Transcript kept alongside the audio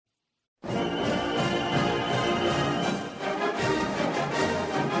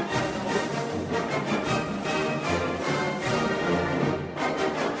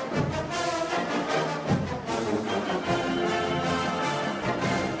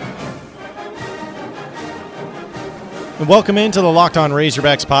Welcome into the Locked On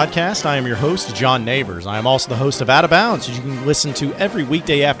Razorbacks podcast. I am your host, John Neighbors. I am also the host of Out of Bounds, which you can listen to every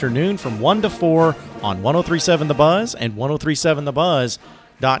weekday afternoon from 1 to 4 on 103.7 The Buzz and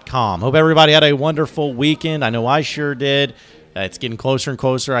 103.7thebuzz.com. Hope everybody had a wonderful weekend. I know I sure did. It's getting closer and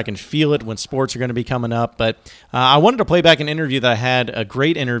closer. I can feel it when sports are going to be coming up. But I wanted to play back an interview that I had, a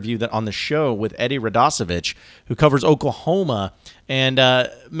great interview that on the show with Eddie Radosevich, who covers Oklahoma. And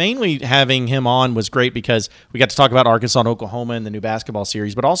mainly having him on was great because we got to talk about Arkansas and Oklahoma in the new basketball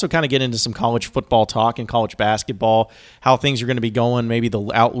series, but also kind of get into some college football talk and college basketball, how things are going to be going, maybe the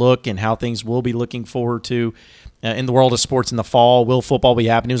outlook and how things we'll be looking forward to in the world of sports in the fall. Will football be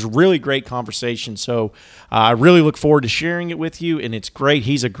happening? It was a really great conversation. So I really look forward to sharing it with you, and it's great.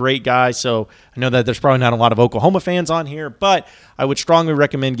 He's a great guy. So I know that there's probably not a lot of Oklahoma fans on here, but I would strongly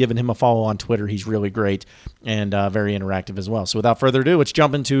recommend giving him a follow on Twitter. He's really great and very interactive as well. So without further ado, let's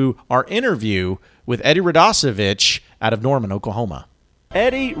jump into our interview with Eddie Radosevich out of Norman, Oklahoma.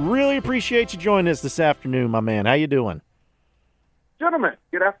 Eddie, really appreciate you joining us this afternoon, my man. How you doing? Gentlemen,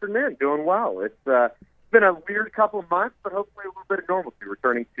 good afternoon. Doing well. It's been a weird couple of months, but hopefully a little bit of normalcy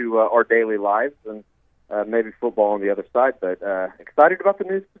returning to our daily lives and maybe football on the other side. But excited about the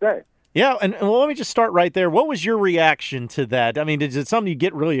news today. Yeah, and well, let me just start right there. What was your reaction to that? I mean, is it something you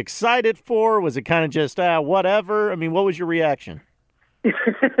get really excited for? Was it kind of just whatever? I mean, what was your reaction?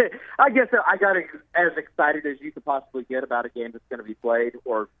 I guess I got as excited as you could possibly get about a game that's going to be played,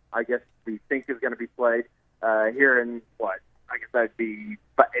 or I guess we think is going to be played here in, what, I guess that'd be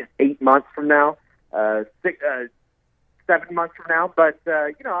 8 months from now. 7 months from now. But,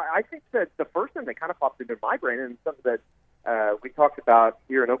 I think that the first thing that kind of popped into my brain and something that we talked about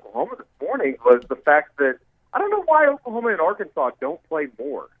here in Oklahoma this morning was the fact that I don't know why Oklahoma and Arkansas don't play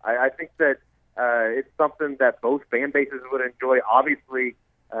more. I think that it's something that both fan bases would enjoy. Obviously,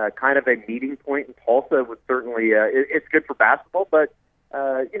 kind of a meeting point in Tulsa would certainly it's good for basketball, but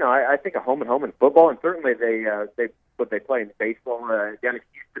I think a home and home in football, and certainly they play in baseball down in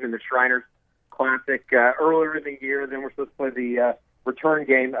Houston in the Shriners Classic earlier in the year. Then we're supposed to play the return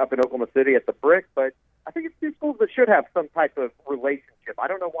game up in Oklahoma City at the Brick. But I think it's two schools that should have some type of relationship. I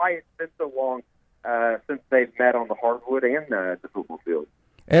don't know why it's been so long since they've met on the hardwood and the football field.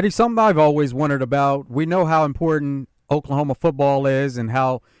 Eddie, something I've always wondered about, we know how important Oklahoma football is and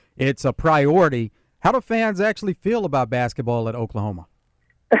how it's a priority. How do fans actually feel about basketball at Oklahoma?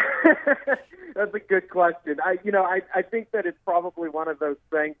 That's a good question. I think that it's probably one of those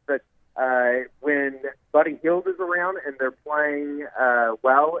things that when Buddy Hield is around and they're playing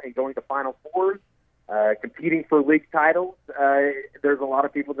well and going to Final Fours, competing for league titles, there's a lot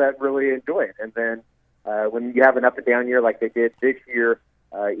of people that really enjoy it. And then when you have an up and down year like they did this year,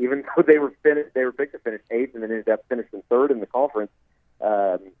 even though they were picked to finish 8th and then ended up finishing 3rd in the conference,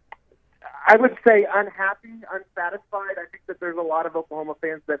 I would say unhappy, unsatisfied. I think that there's a lot of Oklahoma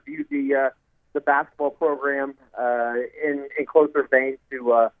fans that view the basketball program in closer vein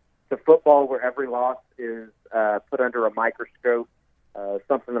to football, where every loss is put under a microscope,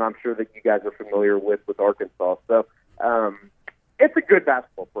 something that I'm sure that you guys are familiar with Arkansas. So it's a good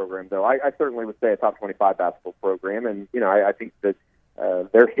basketball program, though. I certainly would say a top 25 basketball program, and I think that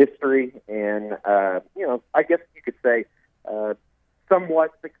their history and I guess you could say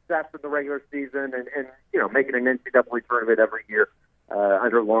somewhat success in the regular season and making an NCAA tournament every year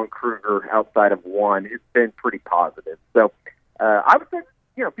under Lon Kruger outside of one, it's been pretty positive. So I would say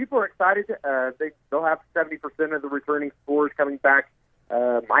people are excited. They'll have 70% of the returning scores coming back,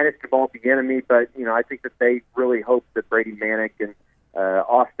 minus Jamal Bieniemy, but I think that they really hope that Brady Manick and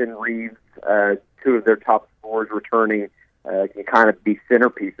Austin Reeves, two of their top scorers returning, can kind of be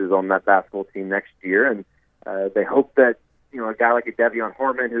centerpieces on that basketball team next year. And they hope that a guy like a Devion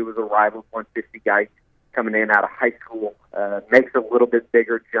Harmon, who was a rival 150 guy coming in out of high school, makes a little bit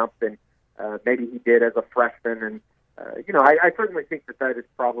bigger jump than maybe he did as a freshman. And I certainly think that is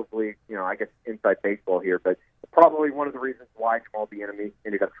probably, I guess inside baseball here, but probably one of the reasons why Jamal Bieniemy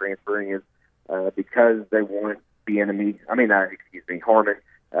ended up transferring is because they want Harmon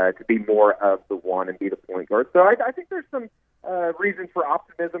to be more of the one and be the point guard. So I think there's some reason for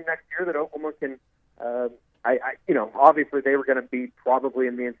optimism next year that Oklahoma can. Obviously they were going to be probably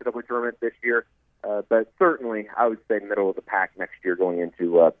in the NCAA tournament this year, but certainly I would say middle of the pack next year going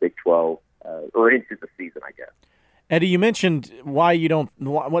into Big 12 or into the season, I guess. Eddie, you mentioned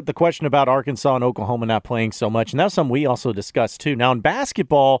what the question about Arkansas and Oklahoma not playing so much, and that's something we also discussed too. Now in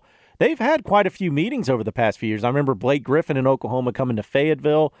basketball, they've had quite a few meetings over the past few years. I remember Blake Griffin in Oklahoma coming to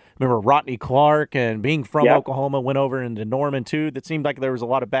Fayetteville. I remember Rodney Clark and being from Oklahoma went over into Norman too. That seemed like there was a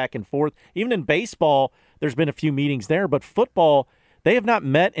lot of back and forth. Even in baseball, there's been a few meetings there, but football, they have not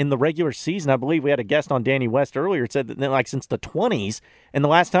met in the regular season. I believe we had a guest on Danny West earlier. It said that like since the 20s, and the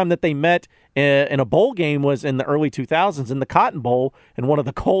last time that they met in a bowl game was in the early 2000s in the Cotton Bowl, in one of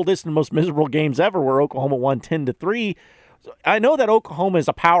the coldest and most miserable games ever, where Oklahoma won 10-3. I know that Oklahoma is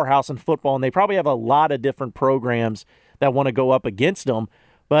a powerhouse in football, and they probably have a lot of different programs that want to go up against them.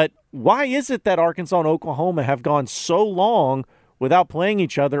 But why is it that Arkansas and Oklahoma have gone so long without playing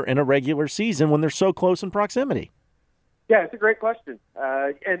each other in a regular season when they're so close in proximity? Yeah, it's a great question.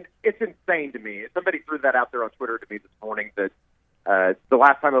 And it's insane to me. Somebody threw that out there on Twitter to me this morning that the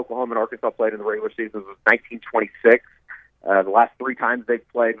last time Oklahoma and Arkansas played in the regular season was 1926. The last three times they've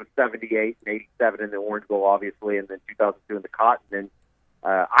played was 78 and 87 in the Orange Bowl, obviously, and then 2002 in the Cotton. And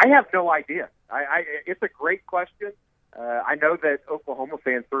I have no idea. It's a great question. I know that Oklahoma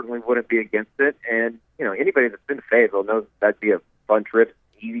fans certainly wouldn't be against it. And, anybody that's been to Fayetteville knows that'd be a fun trip,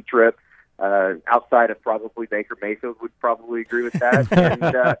 easy trip. Outside of probably Baker Mayfield would probably agree with that. And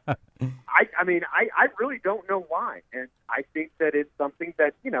I really don't know why. And I think that it's something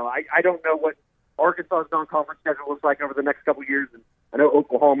that, I don't know what Arkansas's non-conference schedule looks like over the next couple of years. And I know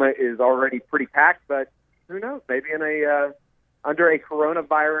Oklahoma is already pretty packed, but who knows? Maybe in under a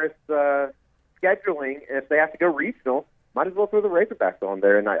coronavirus scheduling, if they have to go regional, might as well throw the Razorbacks on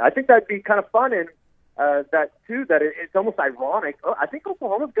there. And I think that'd be kind of fun. And it's almost ironic. I think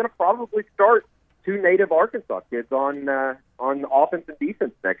Oklahoma's going to probably start two native Arkansas kids on offense and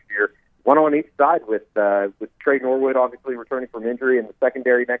defense next year, one on each side, with Trey Norwood obviously returning from injury in the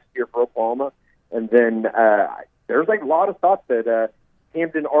secondary next year for Oklahoma. And then there's a lot of thought that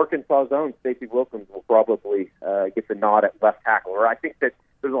Camden, Arkansas's own Stacey Wilkins will probably get the nod at left tackle. Or I think that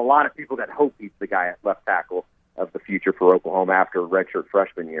there's a lot of people that hope he's the guy at left tackle of the future for Oklahoma after a redshirt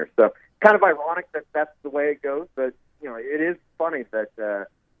freshman year. So kind of ironic that that's the way it goes, but it is funny that,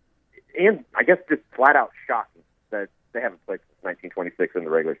 and I guess just flat out shocking that they haven't played since 1926 in the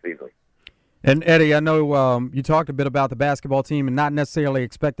regular season. And Eddie, I know you talked a bit about the basketball team and not necessarily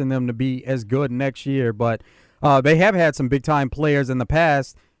expecting them to be as good next year, but they have had some big-time players in the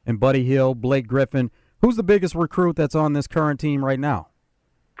past, and Buddy Hield, Blake Griffin. Who's the biggest recruit that's on this current team right now?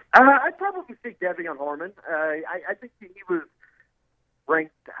 I'd probably say De'Vion Harmon. I think he was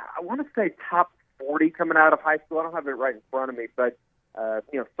ranked, I want to say top 40 coming out of high school. I don't have it right in front of me, but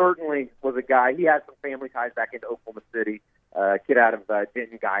certainly was a guy. He had some family ties back into Oklahoma City. Kid out of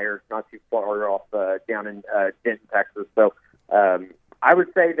Denton Guyer, not too far off down in Denton, Texas. So I would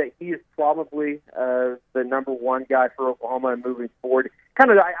say that he is probably the number one guy for Oklahoma and moving forward.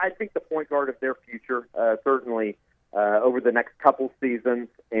 Kind of, I think the point guard of their future, certainly over the next couple seasons.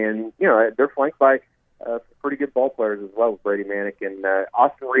 And, they're flanked by some pretty good ball players as well with Brady Manick. And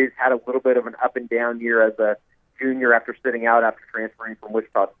Austin Reeves had a little bit of an up-and-down year as a junior after sitting out after transferring from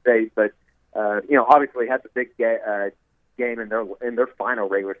Wichita State. But, obviously had the big game in their final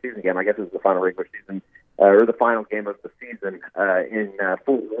regular season game. I guess it was the final regular season or the final game of the season in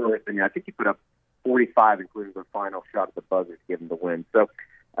Fort Worth. And I think he put up 45, including the final shot at the buzzer to give them the win. So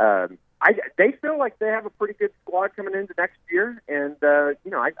they feel like they have a pretty good squad coming into next year. And,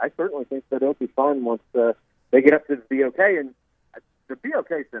 I certainly think that it'll be fun once they get up to the BOK. And the BOK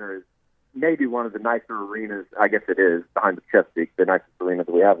Center is maybe one of the nicer arenas, I guess it is, behind the Chesapeake, the nicest arena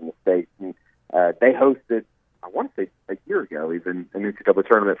that we have in the state. And they hosted, I want to say a year ago, even an NCAA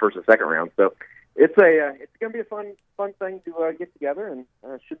tournament first and second round. So it's going to be a fun thing to get together, and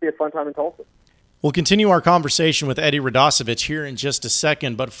should be a fun time in Tulsa. We'll continue our conversation with Eddie Radosevich here in just a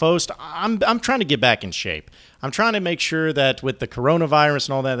second, but Fost, I'm trying to get back in shape. I'm trying to make sure that with the coronavirus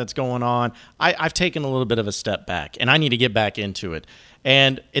and all that's going on, I've taken a little bit of a step back, and I need to get back into it.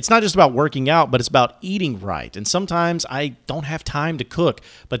 And it's not just about working out, but it's about eating right. And sometimes I don't have time to cook,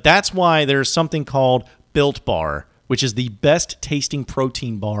 but that's why there's something called Built Bar, which is the best tasting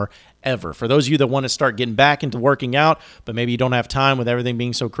protein bar ever. For those of you that want to start getting back into working out, but maybe you don't have time with everything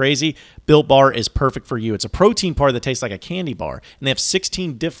being so crazy, Built Bar is perfect for you. It's a protein bar that tastes like a candy bar, and they have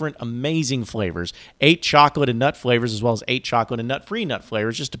 16 different amazing flavors, 8 chocolate and nut flavors, as well as 8 chocolate and nut-free nut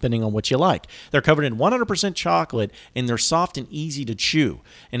flavors, just depending on what you like. They're covered in 100% chocolate, and they're soft and easy to chew.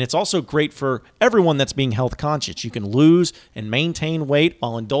 And it's also great for everyone that's being health conscious. You can lose and maintain weight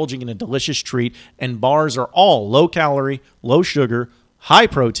while indulging in a delicious treat, and bars are all low-calorie, low-sugar, high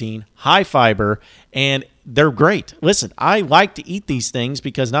protein, high fiber, and they're great. Listen, I like to eat these things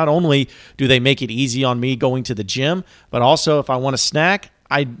because not only do they make it easy on me going to the gym, but also if I want a snack,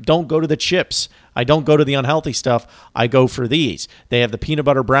 I don't go to the chips. I don't go to the unhealthy stuff. I go for these. They have the peanut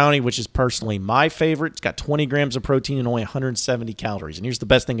butter brownie, which is personally my favorite. It's got 20 grams of protein and only 170 calories. And here's the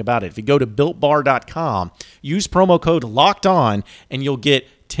best thing about it. If you go to BuiltBar.com, use promo code LOCKEDON, and you'll get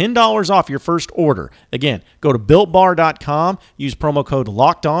 $10 off your first order. Again, go to BuiltBar.com, use promo code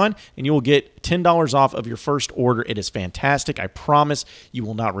LOCKEDON, and you will get $10 off of your first order. It is fantastic. I promise you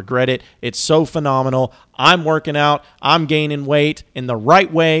will not regret it. It's so phenomenal. I'm working out. I'm gaining weight in the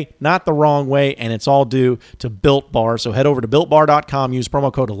right way, not the wrong way, and it's all due to Built Bar. So head over to BuiltBar.com, use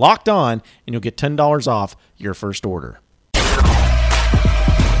promo code LOCKEDON, and you'll get $10 off your first order.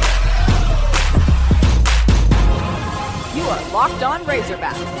 You are Locked On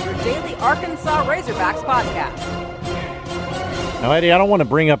Razorbacks, your daily Arkansas Razorbacks podcast. Now, Eddie, I don't want to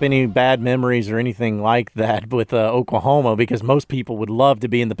bring up any bad memories or anything like that with Oklahoma, because most people would love to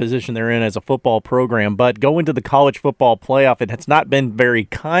be in the position they're in as a football program. But going to the college football playoff, it has not been very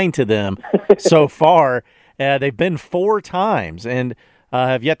kind to them so far. They've been 4 times and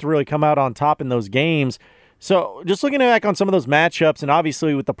have yet to really come out on top in those games. So just looking back on some of those matchups, and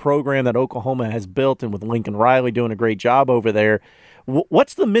obviously with the program that Oklahoma has built and with Lincoln Riley doing a great job over there,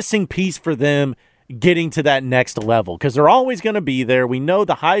 what's the missing piece for them getting to that next level? Because they're always going to be there. We know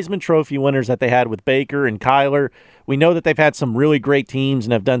the Heisman Trophy winners that they had with Baker and Kyler. We know that they've had some really great teams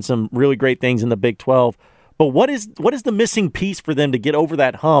and have done some really great things in the Big 12. But what is the missing piece for them to get over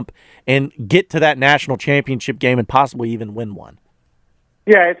that hump and get to that national championship game and possibly even win one?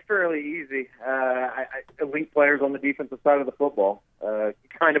 Yeah, it's fairly easy. Elite players on the defensive side of the football,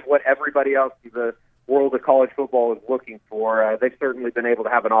 kind of what everybody else in the world of college football is looking for. They've certainly been able to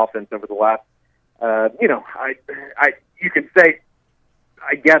have an offense over the last, you could say,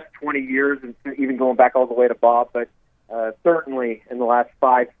 I guess 20 years, and even going back all the way to Bob, but certainly in the last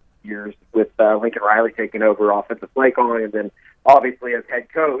 5 years with Lincoln Riley taking over offensive play calling, and then obviously as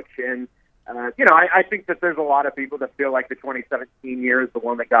head coach. And I think that there's a lot of people that feel like the 2017 year is the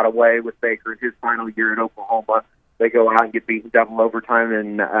one that got away with Baker in his final year at Oklahoma. They go out and get beaten double overtime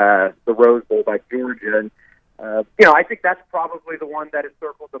in the Rose Bowl by Georgia. And, I think that's probably the one that has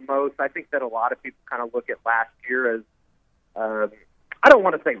circled the most. I think that a lot of people kind of look at last year as, I don't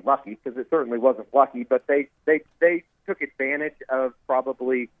want to say lucky, because it certainly wasn't lucky, but they took advantage of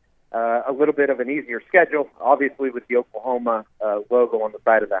probably a little bit of an easier schedule, obviously with the Oklahoma logo on the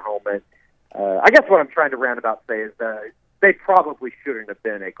side of the helmet. I guess what I'm trying to roundabout say is they probably shouldn't have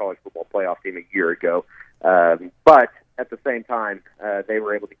been a college football playoff team a year ago. But at the same time, they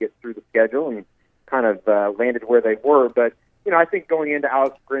were able to get through the schedule and kind of landed where they were. But, I think going into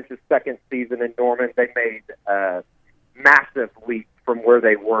Alex Grinch's second season in Norman, they made massive leaps from where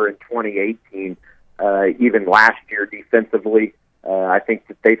they were in 2018, even last year defensively. I think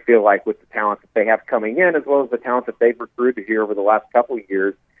that they feel like with the talent that they have coming in, as well as the talent that they've recruited here over the last couple of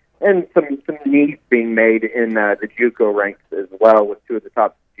years, and some needs being made in the JUCO ranks as well, with 2 of the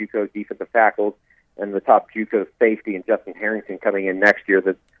top JUCO defensive tackles and the top JUCO safety and Justin Harrington coming in next year.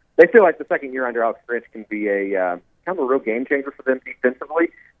 That they feel like the second year under Alex Grinch can be a kind of a real game changer for them defensively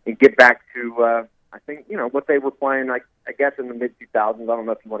and get back to I think what they were playing, like I guess in the mid 2000s. I don't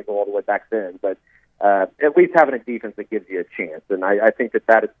know if you want to go all the way back then, but at least having a defense that gives you a chance. And I think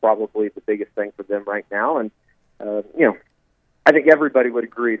that is probably the biggest thing for them right now. And I think everybody would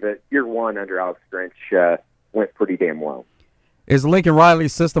agree that year 1 under Alex Grinch went pretty damn well. Is Lincoln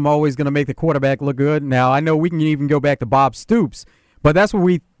Riley's system always going to make the quarterback look good? Now, I know we can even go back to Bob Stoops, but that's what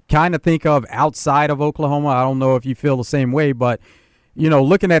we kind of think of outside of Oklahoma. I don't know if you feel the same way, but,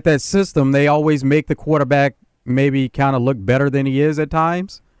 looking at that system, they always make the quarterback maybe kind of look better than he is at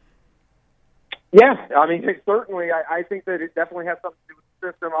times. Yeah, I mean, certainly. I think that it definitely has something to do with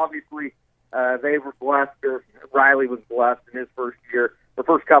the system. Obviously, they were blessed, or Riley was blessed in his first year, the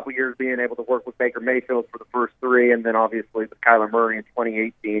first couple years being able to work with Baker Mayfield for the first 3, and then obviously with Kyler Murray in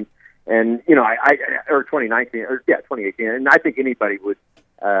 2018, and or 2019, or 2018. And I think anybody would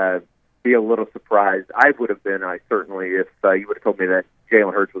be a little surprised. I would have been, certainly, if you would have told me that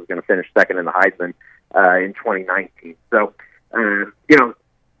Jalen Hurts was going to finish second in the Heisman in 2019. So,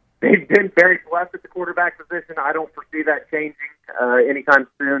 they've been very blessed at the quarterback position. I don't foresee that changing anytime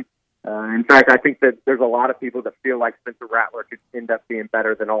soon. In fact, I think that there's a lot of people that feel like Spencer Rattler could end up being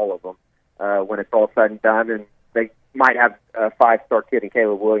better than all of them when it's all said and done. And they might have a 5-star kid in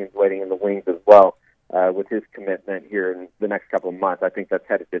Caleb Williams waiting in the wings as well with his commitment here in the next couple of months. I think that's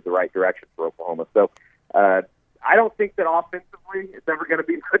headed in the right direction for Oklahoma. So I don't think that offensively it's ever going to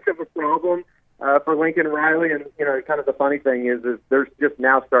be much of a problem for Lincoln Riley. And, kind of the funny thing is they're just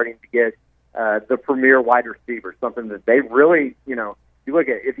now starting to get the premier wide receiver, something that they really, you look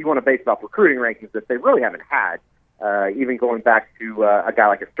at, if you want to base it off recruiting rankings, that they really haven't had, even going back to a guy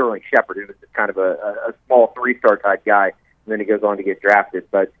like a Sterling Shepard, who was just kind of a small 3-star type guy, and then he goes on to get drafted.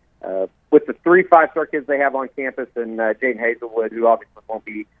 But with the 3 5-star kids they have on campus, and Jaden Hazelwood, who obviously won't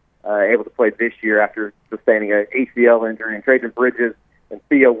be able to play this year after sustaining an ACL injury, and Trajan Bridges,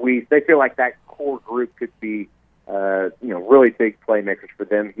 Theo Weiss. They feel like that core group could be, really big playmakers for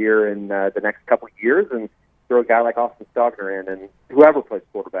them here in the next couple of years, and throw a guy like Austin Stogner in, and whoever plays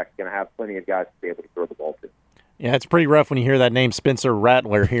quarterback is going to have plenty of guys to be able to throw the ball to. Yeah, it's pretty rough when you hear that name, Spencer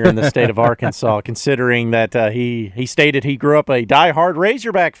Rattler, here in the state of Arkansas, considering that he stated he grew up a diehard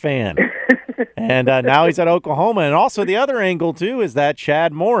Razorback fan. And now he's at Oklahoma. And also the other angle, too, is that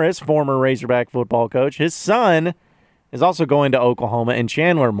Chad Morris, former Razorback football coach, his son is also going to Oklahoma, and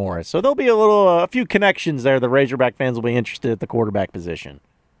Chandler Morris. So there'll be a few connections there. The Razorback fans will be interested at the quarterback position.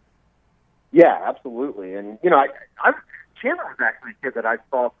 Yeah, absolutely. And, Chandler was actually a kid that I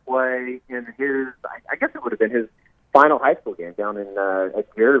saw play in his, I guess it would have been his final high school game down in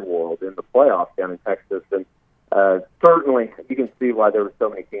at Gary World in the playoffs down in Texas. And certainly you can see why there were so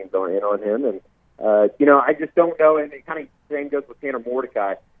many teams going in on him. And, I just don't know, and it kind of same goes with Tanner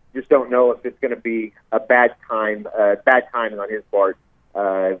Mordecai. Just don't know if it's going to be a bad timing on his part,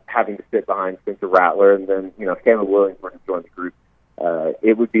 having to sit behind Spencer Rattler, and then, if Caleb Williams were to join the group.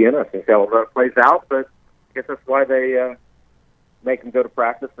 It would be interesting to see how it plays out, but I guess that's why they make them go to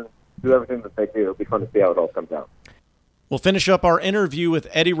practice and do everything that they do. It'll be fun to see how it all comes out. We'll finish up our interview with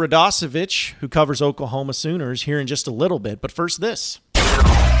Eddie Radosevich, who covers Oklahoma Sooners, here in just a little bit. But first, this.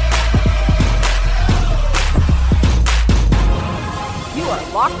 You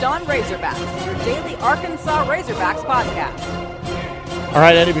are Locked On Razorbacks, your daily Arkansas Razorbacks podcast. All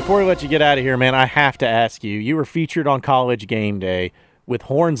right, Eddie, before we let you get out of here, man, I have to ask you. You were featured on College Game Day with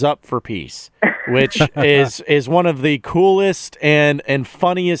Horns Up for Peace, which is one of the coolest and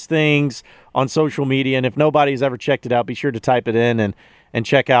funniest things on social media. And if nobody's ever checked it out, be sure to type it in and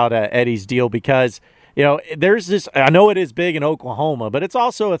check out Eddie's deal, because, there's this – I know it is big in Oklahoma, but it's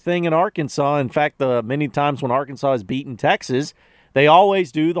also a thing in Arkansas. In fact, many times when Arkansas has beaten Texas, they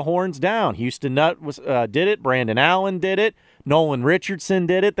always do the horns down. Houston Nutt did it. Brandon Allen did it. Nolan Richardson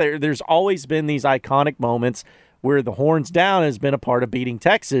did it. There's always been these iconic moments where the horns down has been a part of beating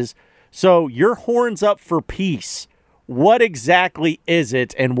Texas. So your Horns Up for Peace, what exactly is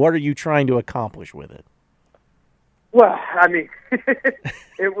it, and what are you trying to accomplish with it? Well, I mean,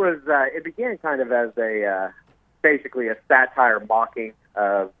 it began kind of as basically a satire mocking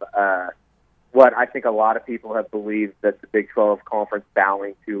of what I think a lot of people have believed, that the Big 12 Conference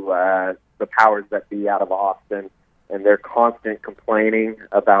bowing to the powers that be out of Austin, and their constant complaining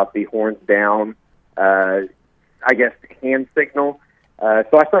about the horns down, hand signal.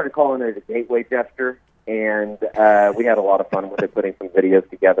 So I started calling it a gateway gesture, and we had a lot of fun with it, putting some videos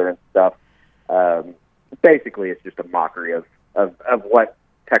together and stuff. Basically, it's just a mockery of what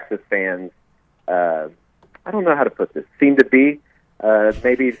Texas fans, I don't know how to put this, seem to be.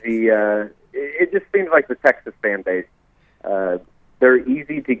 It just seems like the Texas fan base, they're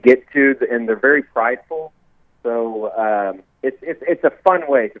easy to get to, and they're very prideful. So it's a fun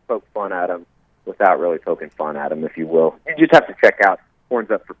way to poke fun at them without really poking fun at them, if you will. You just have to check out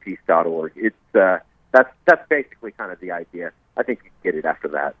hornsupforpeace.org. It's that's basically kind of the idea. I think you get it after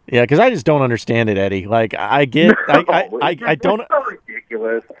that. Yeah, because I just don't understand it, Eddie. Like, I get, I don't. It's so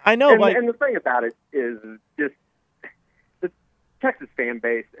ridiculous. I know, and the thing about it is just the Texas fan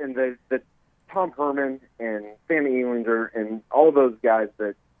base and the Tom Herman and Sammy Ehlinger and all those guys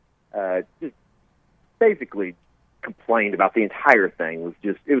that just basically complained about the entire thing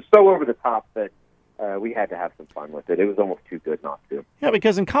it was so over the top that we had to have some fun with it. It was almost too good not to. Yeah,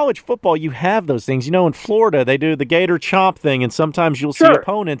 because in college football, you have those things. In Florida, they do the Gator Chomp thing, and sometimes you'll see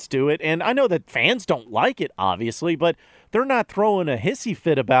opponents do it. And I know that fans don't like it, obviously, but they're not throwing a hissy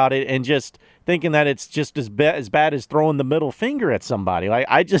fit about it and just thinking that it's just as bad as throwing the middle finger at somebody. Like,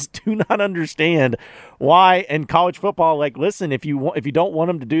 I just do not understand why in college football, like, listen, if you don't want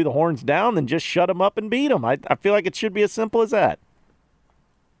them to do the horns down, then just shut them up and beat them. I feel like it should be as simple as that.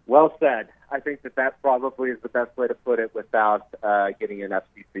 Well said. I think that probably is the best way to put it without getting an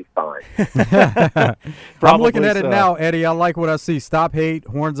FCC fine. I'm looking at it now, Eddie. I like what I see. Stop hate,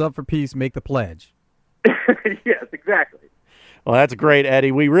 Horns Up for Peace, make the pledge. Yes, exactly. Well, that's great,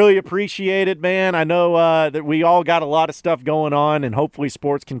 Eddie. We really appreciate it, man. I know that we all got a lot of stuff going on, and hopefully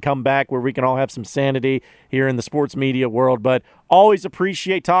sports can come back where we can all have some sanity here in the sports media world. But always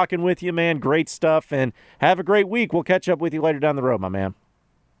appreciate talking with you, man. Great stuff, and have a great week. We'll catch up with you later down the road, my man.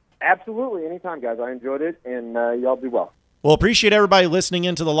 Absolutely. Anytime, guys. I enjoyed it, and y'all do well. Well, appreciate everybody listening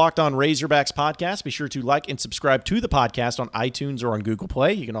into the Locked On Razorbacks podcast. Be sure to like and subscribe to the podcast on iTunes or on Google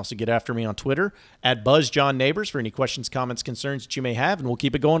Play. You can also get after me on Twitter at BuzzJohnNeighbors for any questions, comments, concerns that you may have, and we'll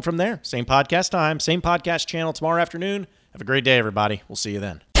keep it going from there. Same podcast time, same podcast channel tomorrow afternoon. Have a great day, everybody. We'll see you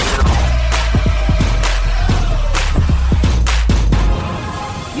then.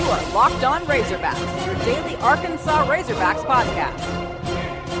 You are Locked On Razorbacks, your daily Arkansas Razorbacks podcast.